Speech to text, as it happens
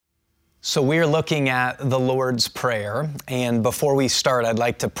So we're looking at the Lord's Prayer, and before we start, I'd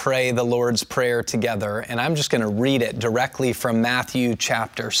like to pray the Lord's Prayer together, and I'm just going to read it directly from Matthew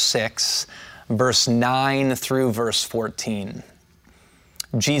chapter 6, verse 9 through verse 14.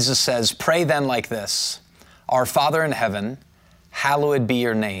 Jesus says, "Pray then like this, Our Father in heaven, hallowed be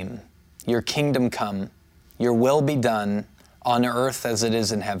your name. Your kingdom come, your will be done on earth as it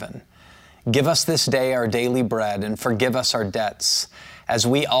is in heaven. Give us this day our daily bread, and forgive us our debts, as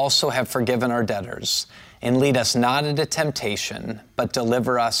we also have forgiven our debtors. And lead us not into temptation, but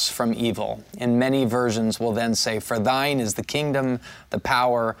deliver us from evil." And many versions will then say, "For thine is the kingdom, the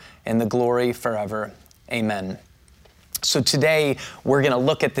power, and the glory forever. Amen." So today, we're going to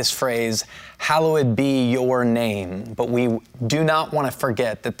look at this phrase, "Hallowed be your name." But we do not want to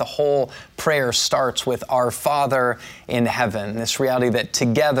forget that the whole prayer starts with "Our Father in heaven," this reality that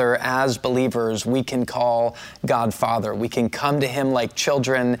together as believers, we can call God Father. We can come to Him like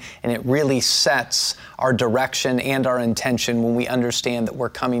children, and it really sets our direction and our intention when we understand that we're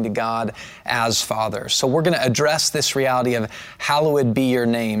coming to God as Father. So we're going to address this reality of "Hallowed be your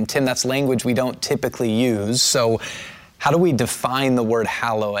name." Tim, that's language we don't typically use. So how do we define the word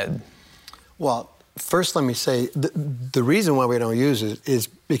hallowed? Well, first let me say, the reason why we don't use it is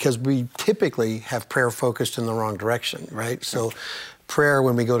because we typically have prayer focused in the wrong direction, right? So prayer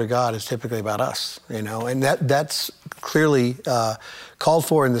when we go to God is typically about us, and that's clearly called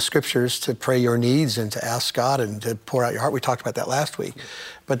for in the scriptures, to pray your needs and to ask God and to pour out your heart. We talked about that last week.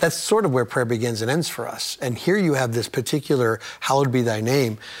 But that's sort of where prayer begins and ends for us. And here you have this particular "hallowed be thy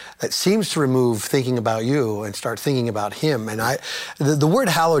name" that seems to remove thinking about you and start thinking about Him. And the word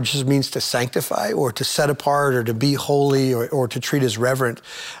hallowed just means to sanctify or to set apart or to be holy or to treat as reverent.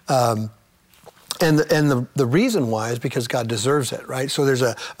 And the reason why is because God deserves it, right? So there's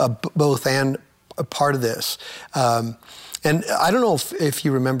a both and a part of this. And I don't know if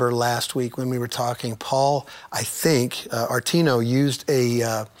you remember last week when we were talking, Paul, I think, Artino used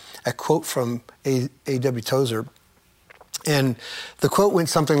a quote from A.W. Tozer. And the quote went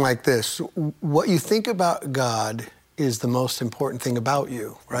something like this: "What you think about God is the most important thing about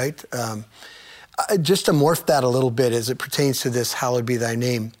you," right? Just to morph that a little bit as it pertains to this "hallowed be thy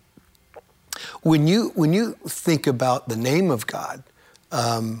name." When you think about the name of God,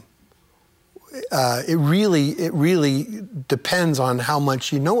 it really depends on how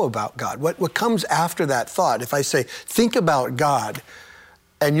much you know about God. What comes after that thought? If I say, think about God,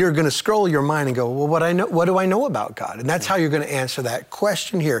 and you're going to scroll your mind and go, well, what do I know about God? And that's how you're going to answer that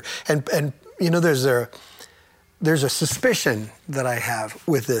question here. And there's a suspicion that I have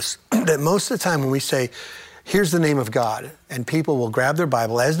with this, that most of the time when we say, here's the name of God, and people will grab their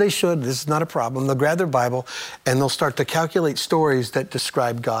Bible, as they should, this is not a problem, they'll grab their Bible and they'll start to calculate stories that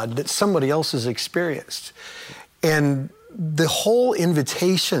describe God that somebody else has experienced. And the whole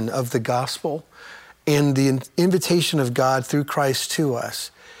invitation of the gospel and the invitation of God through Christ to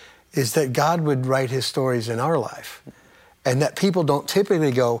us is that God would write His stories in our life. And that people don't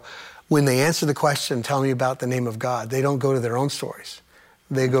typically go, when they answer the question, "Tell me about the name of God," they don't go to their own stories.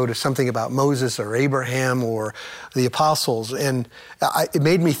 They go to something about Moses or Abraham or the apostles. And it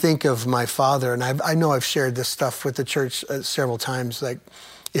made me think of my father. And I know I've shared this stuff with the church several times. Like,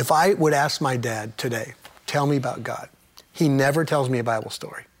 if I would ask my dad today, "Tell me about God," he never tells me a Bible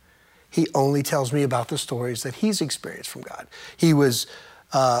story. He only tells me about the stories that he's experienced from God. He was,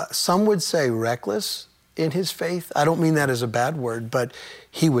 some would say, reckless in his faith. I don't mean that as a bad word, but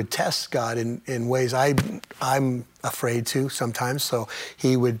he would test God in ways I'm afraid to sometimes. So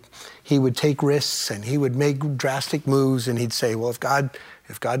he would take risks and he would make drastic moves, and he'd say, well, if God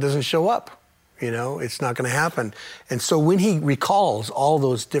doesn't show up, it's not going to happen. And so when he recalls all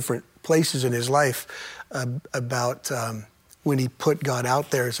those different places in his life about when he put God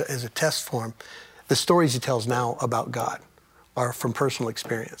out there as a test for him, the stories he tells now about God are from personal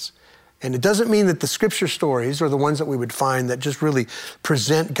experience. And it doesn't mean that the scripture stories are the ones that we would find that just really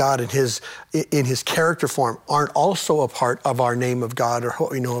present God in his character form aren't also a part of our name of God or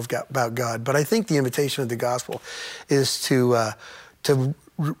what we know about God. But I think the invitation of the gospel is to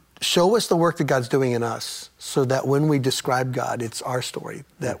show us the work that God's doing in us, so that when we describe God, it's our story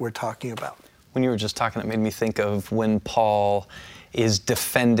that we're talking about. When you were just talking, it made me think of when Paul is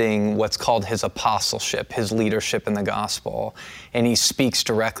defending what's called his apostleship, his leadership in the gospel. And he speaks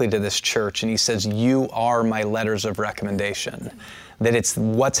directly to this church and he says, "You are my letters of recommendation." that it's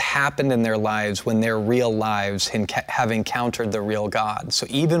what's happened in their lives when their real lives have encountered the real God. So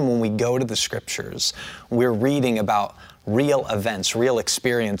even when we go to the scriptures, we're reading about real events, real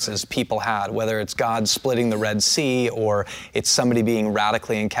experiences people had, whether it's God splitting the Red Sea or it's somebody being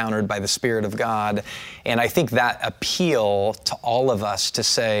radically encountered by the Spirit of God. And I think that appeal to all of us to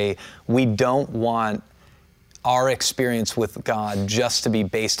say, we don't want our experience with God just to be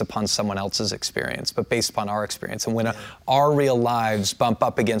based upon someone else's experience, but based upon our experience. And when our real lives bump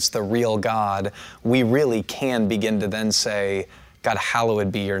up against the real God, we really can begin to then say, God,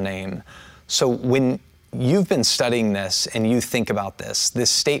 hallowed be your name. So when you've been studying this and you think about this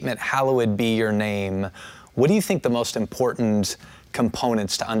statement, hallowed be your name, what do you think the most important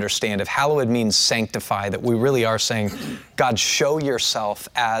components to understand? If hallowed means sanctify, that we really are saying, God, show yourself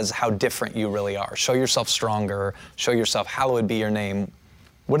as how different you really are. Show yourself stronger. Show yourself, hallowed be your name.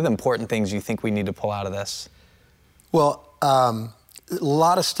 What are the important things you think we need to pull out of this? Well, a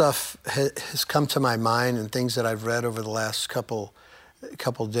lot of stuff has come to my mind and things that I've read over the last couple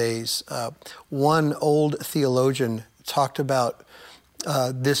days. One old theologian talked about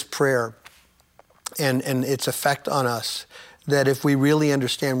this prayer and its effect on us, that if we really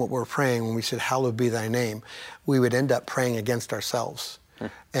understand what we're praying when we said, hallowed be thy name, we would end up praying against ourselves.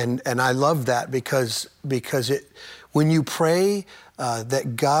 And I love that because when you pray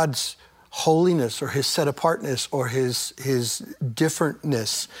that God's holiness or his set-apartness or his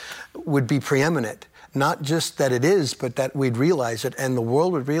differentness would be preeminent, not just that it is, but that we'd realize it and the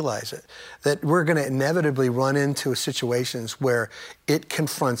world would realize it, that we're going to inevitably run into situations where it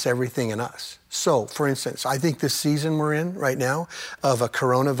confronts everything in us. So, for instance, I think this season we're in right now of a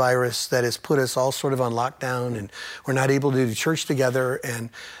coronavirus that has put us all sort of on lockdown, and we're not able to do church together, and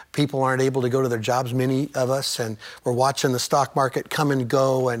people aren't able to go to their jobs, many of us, and we're watching the stock market come and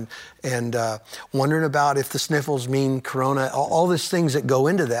go and wondering about if the sniffles mean corona, all these things that go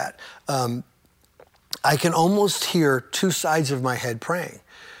into that. I can almost hear two sides of my head praying.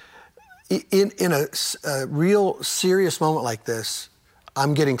 In a real serious moment like this,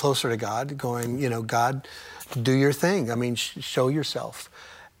 I'm getting closer to God, going, God, do your thing. I mean, show yourself.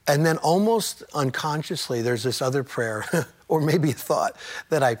 And then almost unconsciously, there's this other prayer, or maybe a thought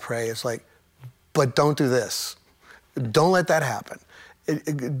that I pray. It's like, but don't do this. Don't let that happen.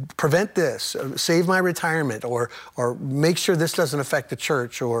 Prevent this, save my retirement, or make sure this doesn't affect the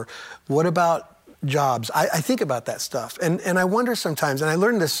church, or what about jobs? I think about that stuff. And I wonder sometimes, and I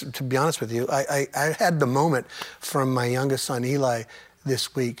learned this, to be honest with you, I had the moment from my youngest son, Eli,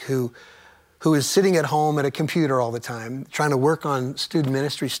 this week, who is sitting at home at a computer all the time, trying to work on student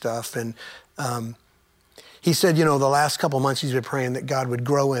ministry stuff. And he said, the last couple months he's been praying that God would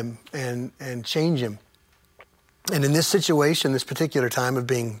grow him and change him. And in this situation, this particular time of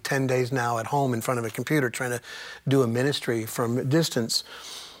being 10 days now at home in front of a computer, trying to do a ministry from a distance,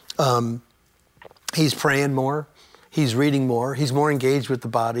 he's praying more, he's reading more, he's more engaged with the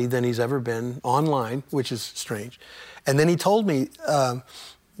body than he's ever been online, which is strange. And then he told me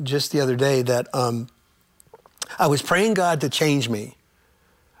just the other day that I was praying God to change me.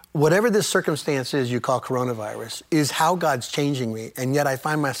 Whatever this circumstance is you call coronavirus is how God's changing me, and yet I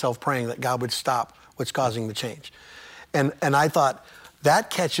find myself praying that God would stop what's causing the change. And I thought,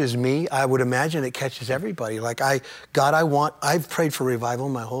 that catches me. I would imagine it catches everybody. Like, I've prayed for revival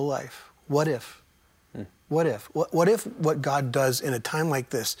my whole life. What if? What if? What if what God does in a time like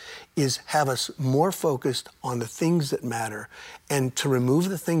this is have us more focused on the things that matter and to remove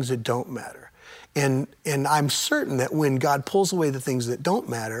the things that don't matter? And I'm certain that when God pulls away the things that don't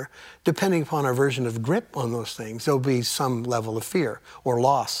matter, depending upon our version of grip on those things, there'll be some level of fear or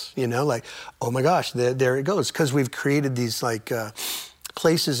loss, like, oh my gosh, there it goes. Because we've created these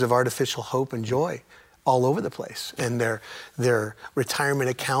places of artificial hope and joy all over the place. And their retirement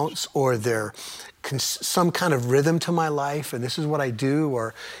accounts, or their some kind of rhythm to my life, and this is what I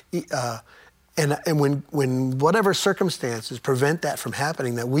do, and when whatever circumstances prevent that from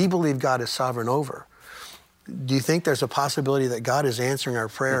happening, that we believe God is sovereign over, do you think there's a possibility that God is answering our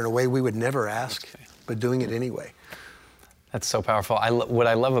prayer in a way we would never ask, but doing it anyway? That's so powerful. What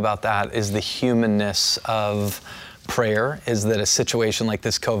I love about that is the humanness of prayer, is that a situation like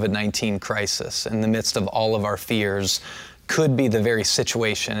this COVID-19 crisis, in the midst of all of our fears, could be the very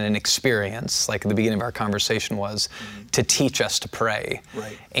situation and experience, like at the beginning of our conversation was, to teach us to pray.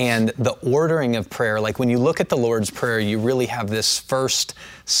 Right. And the ordering of prayer, like when you look at the Lord's Prayer, you really have this first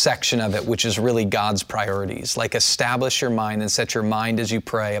section of it, which is really God's priorities. Like, establish your mind and set your mind as you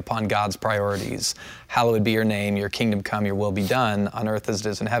pray upon God's priorities. Hallowed be your name, your kingdom come, your will be done on earth as it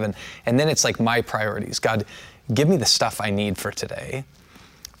is in heaven. And then it's like my priorities. God, give me the stuff I need for today.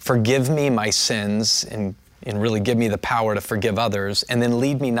 Forgive me my sins and and really give me the power to forgive others, and then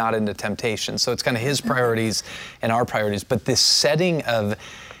lead me not into temptation. So it's kind of his priorities and our priorities. But this setting of,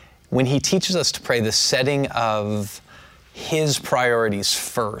 when he teaches us to pray, the setting of his priorities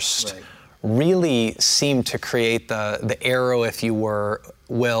first, right, really seemed to create the arrow, if you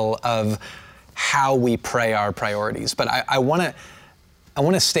will, of how we pray our priorities. But I want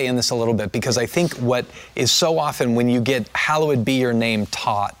to stay in this a little bit, because I think what is so often when you get hallowed be your name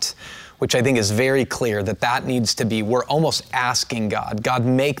taught, which I think is very clear that needs to be, we're almost asking God,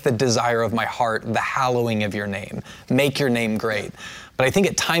 make the desire of my heart the hallowing of your name. Make your name great. But I think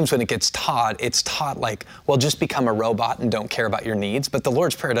at times when it gets taught, it's taught like, well, just become a robot and don't care about your needs. But the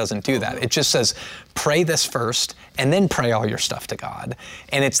Lord's Prayer doesn't do that. It just says, pray this first and then pray all your stuff to God.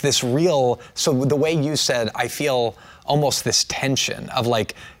 And it's this real, so the way you said, I feel almost this tension of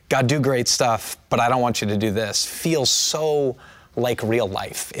like, God, do great stuff, but I don't want you to do this, feels so like real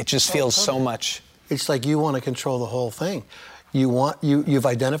life. It just feels so much. It's like you want to control the whole thing. You've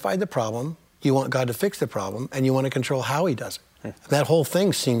identified the problem, you want God to fix the problem, and you want to control how he does it. That whole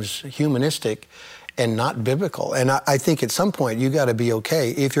thing seems humanistic and not biblical. And I think at some point you got to be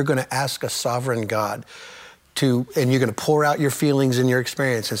okay if you're going to ask a sovereign God and you're going to pour out your feelings and your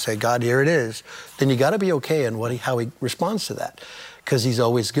experience and say, God, here it is, then you got to be okay in how he responds to that, because he's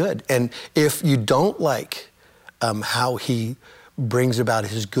always good. And if you don't like how he brings about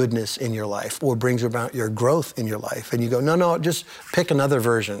his goodness in your life or brings about your growth in your life, and you go, no, just pick another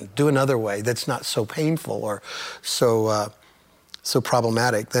version, do another way that's not so painful or so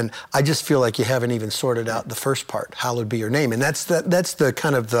problematic, then I just feel like you haven't even sorted out the first part, hallowed be your name. And that's what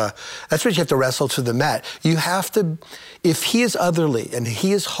you have to wrestle to the mat. You have to, if he is otherly and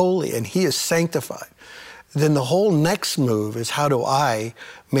he is holy and he is sanctified, then the whole next move is, how do I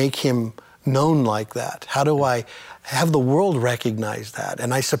make him known like that? How do I have the world recognize that?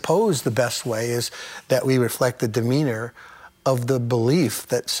 And I suppose the best way is that we reflect the demeanor of the belief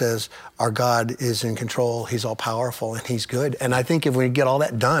that says our God is in control, he's all powerful, and he's good. And I think if we get all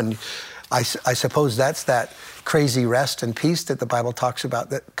that done, I suppose that's that crazy rest and peace that the Bible talks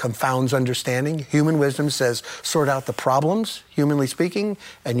about that confounds understanding. Human wisdom says, sort out the problems, humanly speaking,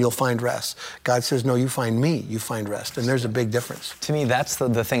 and you'll find rest. God says, no, you find me, you find rest. And there's a big difference. To me, that's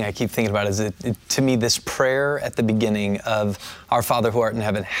the thing I keep thinking about, is to me, this prayer at the beginning of Our Father who art in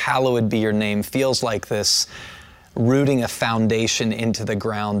heaven, hallowed be your name, feels like this rooting a foundation into the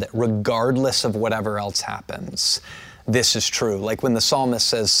ground that regardless of whatever else happens, this is true. Like when the psalmist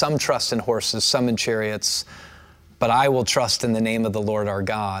says, some trust in horses, some in chariots, but I will trust in the name of the Lord our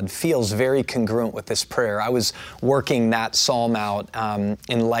God, feels very congruent with this prayer. I was working that psalm out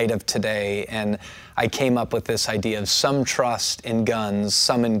in light of today, and I came up with this idea of some trust in guns,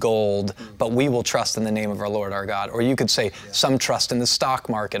 some in gold, but we will trust in the name of our Lord our God. Or you could say, some trust in the stock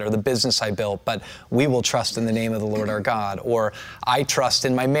market or the business I built, but we will trust in the name of the Lord our God. Or I trust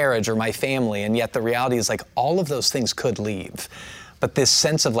in my marriage or my family, and yet the reality is like all of those things could leave. But this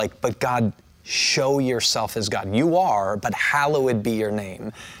sense of like, but God, show yourself as God. You are, but hallowed be your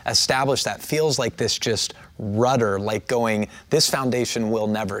name. Establish that. Feels like this just rudder, like going, this foundation will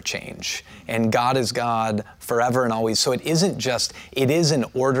never change. And God is God forever and always. So it is an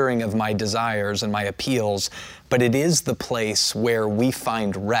ordering of my desires and my appeals, but it is the place where we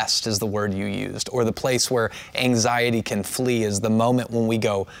find rest, is the word you used, or the place where anxiety can flee, is the moment when we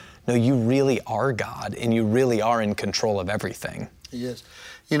go, no, you really are God and you really are in control of everything. Yes.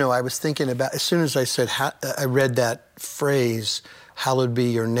 You know, I was thinking about, as soon as I read that phrase, hallowed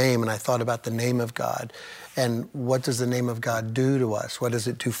be your name, and I thought about the name of God. And what does the name of God do to us? What does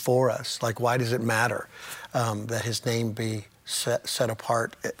it do for us? Like, why does it matter that his name be set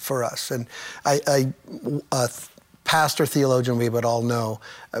apart for us? And pastor, theologian, we would all know,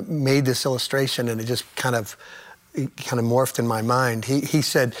 made this illustration, and it just kind of morphed in my mind. He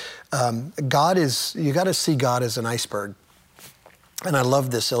said, you got to see God as an iceberg. And I love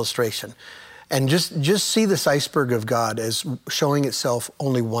this illustration. And just see this iceberg of God as showing itself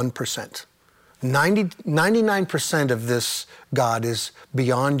only 1%. 99% of this God is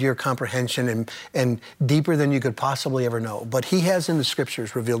beyond your comprehension and deeper than you could possibly ever know. But he has in the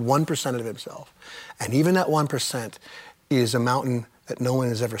scriptures revealed 1% of himself. And even that 1% is a mountain that no one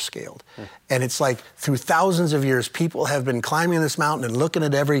has ever scaled. And it's like through thousands of years, people have been climbing this mountain and looking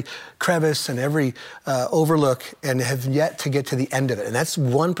at every crevice and every overlook and have yet to get to the end of it. And that's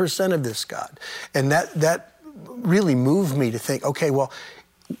 1% of this God. And that really moved me to think, okay, well,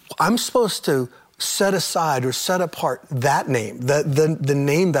 I'm supposed to set aside or set apart that name, the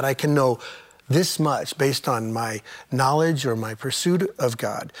name that I can know this much based on my knowledge or my pursuit of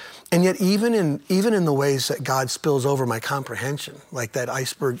God. And yet even in the ways that God spills over my comprehension, like that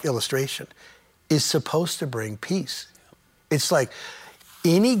iceberg illustration, is supposed to bring peace. It's like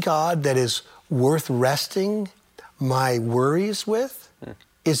any God that is worth resting my worries with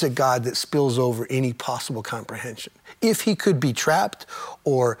is a God that spills over any possible comprehension. If he could be trapped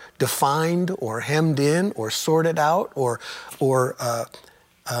or defined or hemmed in or sorted out or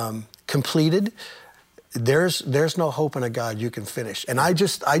completed, there's no hope in a God you can finish. And I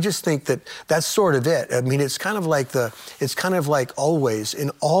just think that that's sort of it. I mean, it's kind of like always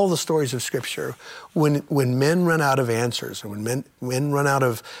in all the stories of Scripture, when men run out of answers, and when men run out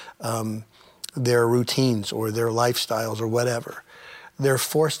of their routines or their lifestyles or whatever, they're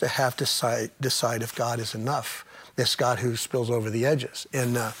forced to have to decide if God is enough. This God who spills over the edges.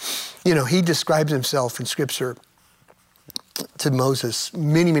 And, he describes himself in Scripture to Moses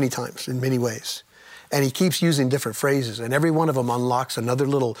many, many times in many ways. And he keeps using different phrases, and every one of them unlocks another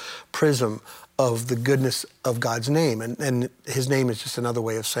little prism of the goodness of God's name. And his name is just another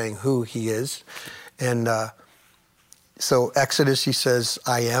way of saying who he is. And so Exodus, he says,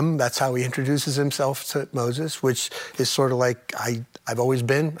 I am. That's how he introduces himself to Moses, which is sort of like, I've always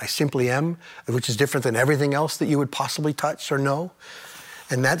been. I simply am, which is different than everything else that you would possibly touch or know.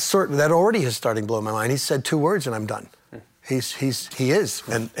 And that already is starting to blow my mind. He said 2 words and I'm done. He is,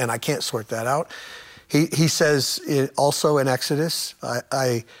 and I can't sort that out. He says also in Exodus,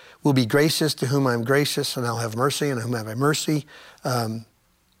 I will be gracious to whom I'm gracious, and I'll have mercy on whom I have mercy.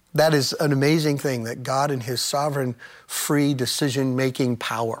 That is an amazing thing, that God in his sovereign, free decision-making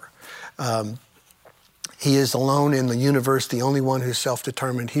power, he is alone in the universe, the only one who's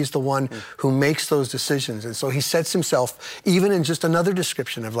self-determined. He's the one who makes those decisions. And so he sets himself, even in just another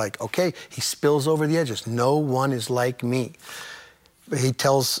description of like, okay, he spills over the edges. No one is like me. He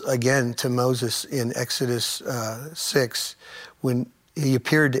tells again to Moses in Exodus 6, when he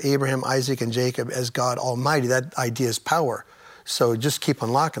appeared to Abraham, Isaac, and Jacob as God Almighty. That idea is power. So just keep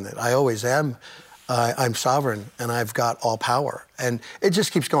unlocking it. I always am. I'm sovereign, and I've got all power. And it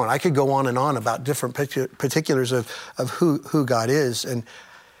just keeps going. I could go on and on about different particulars of who God is. And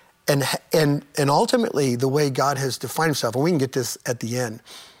ultimately, the way God has defined himself, and we can get this at the end,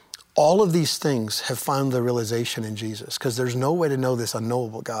 all of these things have found their realization in Jesus, because there's no way to know this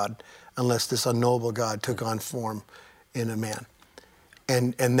unknowable God unless this unknowable God took on form in a man.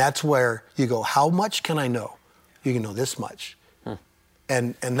 And that's where you go, how much can I know? You can know this much.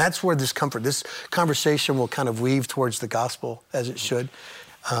 And that's where this conversation will kind of weave towards the gospel, as it should.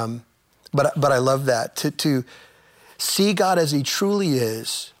 But I love that. To see God as he truly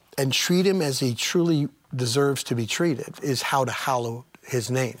is and treat him as he truly deserves to be treated is how to hallow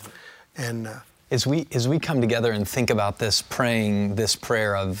his name. And as we come together and think about this, praying this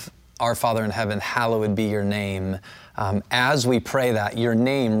prayer of Our Father in heaven, hallowed be your name. As we pray that, your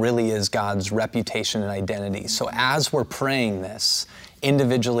name really is God's reputation and identity. So as we're praying this,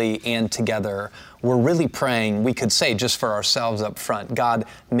 individually and together, we're really praying, we could say just for ourselves up front, God,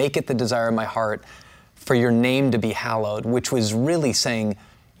 make it the desire of my heart for your name to be hallowed, which was really saying,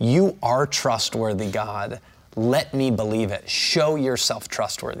 you are trustworthy, God. Let me believe it. Show yourself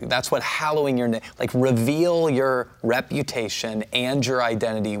trustworthy. That's what hallowing your name, like reveal your reputation and your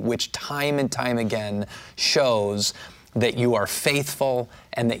identity, which time and time again shows that you are faithful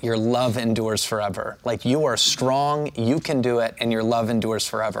and that your love endures forever. Like you are strong, you can do it, and your love endures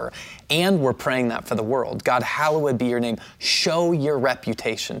forever. And we're praying that for the world. God, hallowed be your name. Show your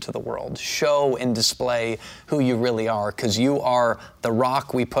reputation to the world. Show and display who you really are, because you are the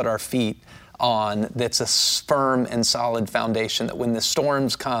rock we put our feet on, that's a firm and solid foundation, that when the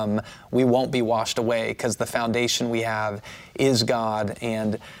storms come, we won't be washed away, because the foundation we have is God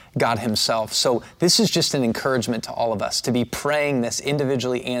and God himself. So this is just an encouragement to all of us to be praying this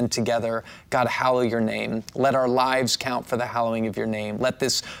individually and together. God, hallow your name. Let our lives count for the hallowing of your name. Let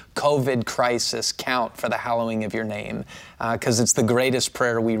this COVID crisis count for the hallowing of your name, because it's the greatest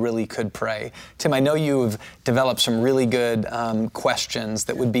prayer we really could pray. Tim, I know you've developed some really good questions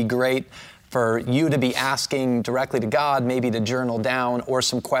that would be great for you to be asking directly to God, maybe to journal down, or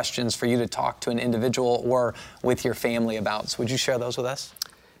some questions for you to talk to an individual or with your family about. So would you share those with us?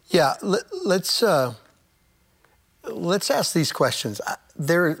 Yeah, let's ask these questions.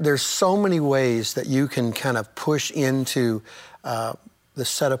 There's so many ways that you can kind of push into the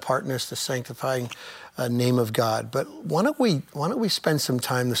set-apartness, the sanctifying name of God. But why don't we spend some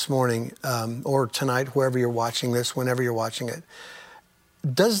time this morning or tonight, wherever you're watching this, whenever you're watching it.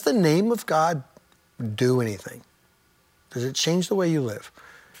 Does the name of God do anything? Does it change the way you live?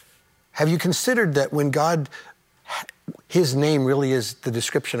 Have you considered that when God, his name really is the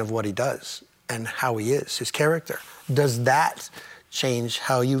description of what he does and how he is, his character? Does that change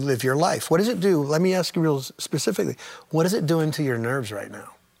how you live your life? What does it do? Let me ask you real specifically. What is it doing to your nerves right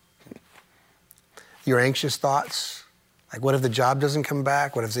now? your anxious thoughts? Like, what if the job doesn't come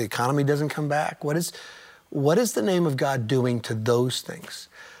back? What if the economy doesn't come back? What is the name of God doing to those things?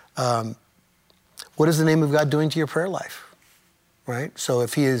 What is the name of God doing to your prayer life? Right? So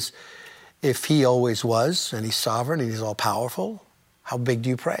if he always was, and he's sovereign, and he's all powerful, how big do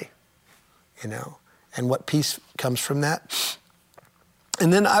you pray? You know? And what peace comes from that?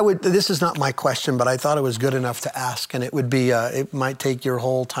 And then this is not my question, but I thought it was good enough to ask, and it would be, it might take your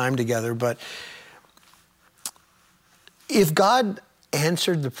whole time together, but if God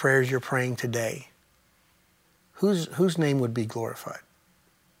answered the prayers you're praying today, whose name would be glorified?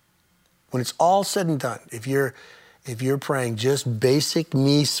 When it's all said and done, if you're praying just basic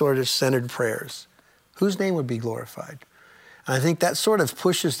me sort of centered prayers, whose name would be glorified? And I think that sort of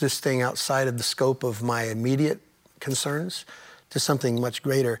pushes this thing outside of the scope of my immediate concerns to something much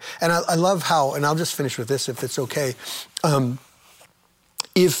greater. And I love how, and I'll just finish with this if it's okay.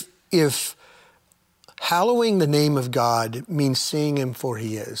 If hallowing the name of God means seeing him for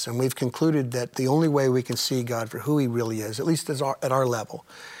he is, and we've concluded that the only way we can see God for who he really is, at least at our level,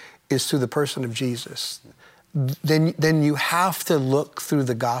 is through the person of Jesus, then you have to look through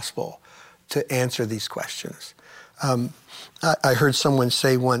the gospel to answer these questions. I heard someone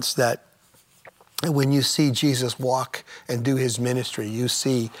say once that when you see Jesus walk and do his ministry, you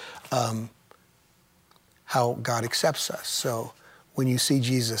see how God accepts us. So when you see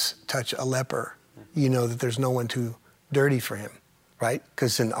Jesus touch a leper, you know that there's no one too dirty for him, right?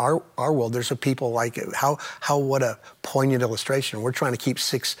 Because in our world, there's a people like it. What a poignant illustration. We're trying to keep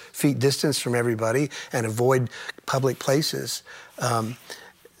 6 feet distance from everybody and avoid public places.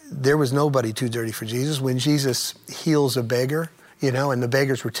 There was nobody too dirty for Jesus. When Jesus heals a beggar, you know, and the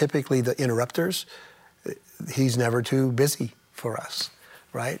beggars were typically the interrupters, he's never too busy for us,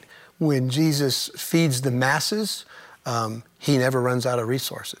 right? When Jesus feeds the masses, he never runs out of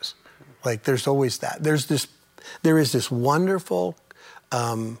resources. Like, there's always that. There is this wonderful,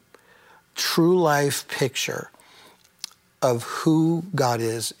 true life picture of who God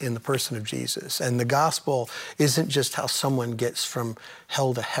is in the person of Jesus. And the gospel isn't just how someone gets from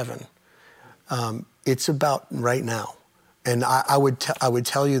hell to heaven. It's about right now. And I would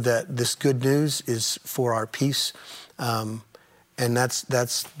tell you that this good news is for our peace. And that's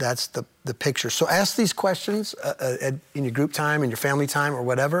the picture. So ask these questions in your group time, in your family time, or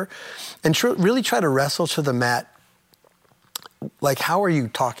whatever, and really try to wrestle to the mat. Like, how are you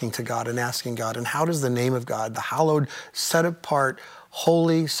talking to God and asking God? And how does the name of God, the hallowed, set apart,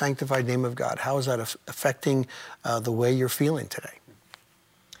 holy, sanctified name of God, how is that affecting the way you're feeling today?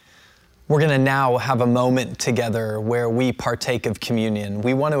 We're going to now have a moment together where we partake of communion.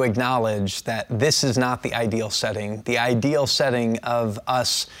 We want to acknowledge that this is not the ideal setting. The ideal setting of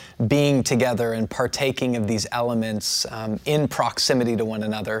us being together and partaking of these elements in proximity to one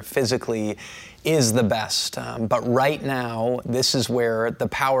another physically is the best. But right now, this is where the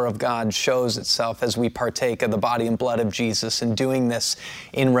power of God shows itself as we partake of the body and blood of Jesus, and doing this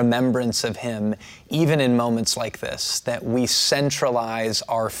in remembrance of him, even in moments like this, that we centralize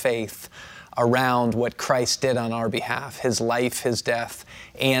our faith around what Christ did on our behalf, his life, his death,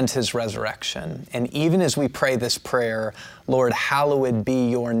 and his resurrection. And even as we pray this prayer, Lord, hallowed be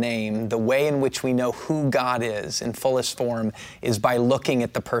your name, the way in which we know who God is in fullest form is by looking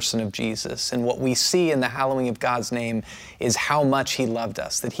at the person of Jesus. And what we see in the hallowing of God's name is how much he loved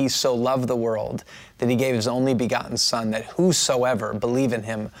us, that he so loved the world that he gave his only begotten Son, that whosoever believe in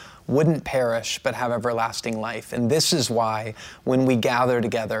him wouldn't perish but have everlasting life. And this is why when we gather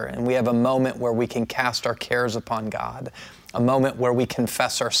together and we have a moment where we can cast our cares upon God, a moment where we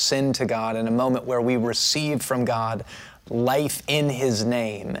confess our sin to God, and a moment where we receive from God life in his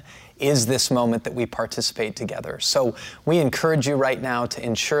name, is this moment that we participate together. So we encourage you right now to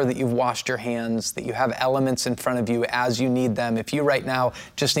ensure that you've washed your hands, that you have elements in front of you as you need them. If you right now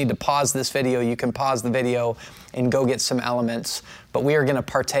just need to pause this video, you can pause the video and go get some elements. But we are going to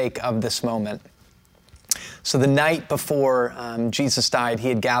partake of this moment. So the night before Jesus died, he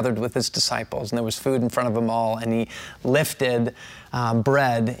had gathered with his disciples, and there was food in front of them all, and he lifted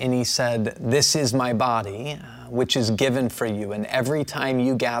bread and he said, "This is my body, which is given for you, and every time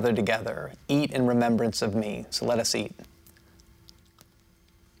you gather together, eat in remembrance of me." So let us eat.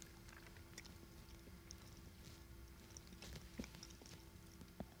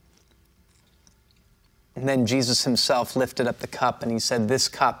 And then Jesus himself lifted up the cup and he said, "This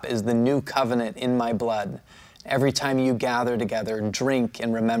cup is the new covenant in my blood. Every time you gather together, drink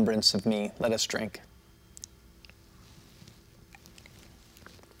in remembrance of me." Let us drink.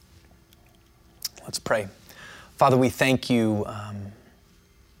 Let's pray. Father, we thank you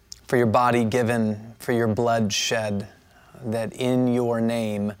for your body given, for your blood shed, that in your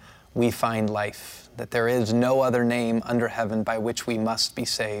name we find life. that there is no other name under heaven by which we must be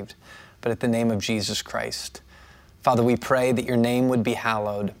saved, but at the name of Jesus Christ. Father, we pray that your name would be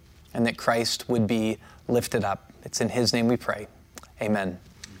hallowed and that Christ would be lifted up. It's in his name we pray. Amen.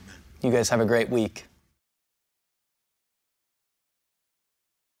 You guys have a great week.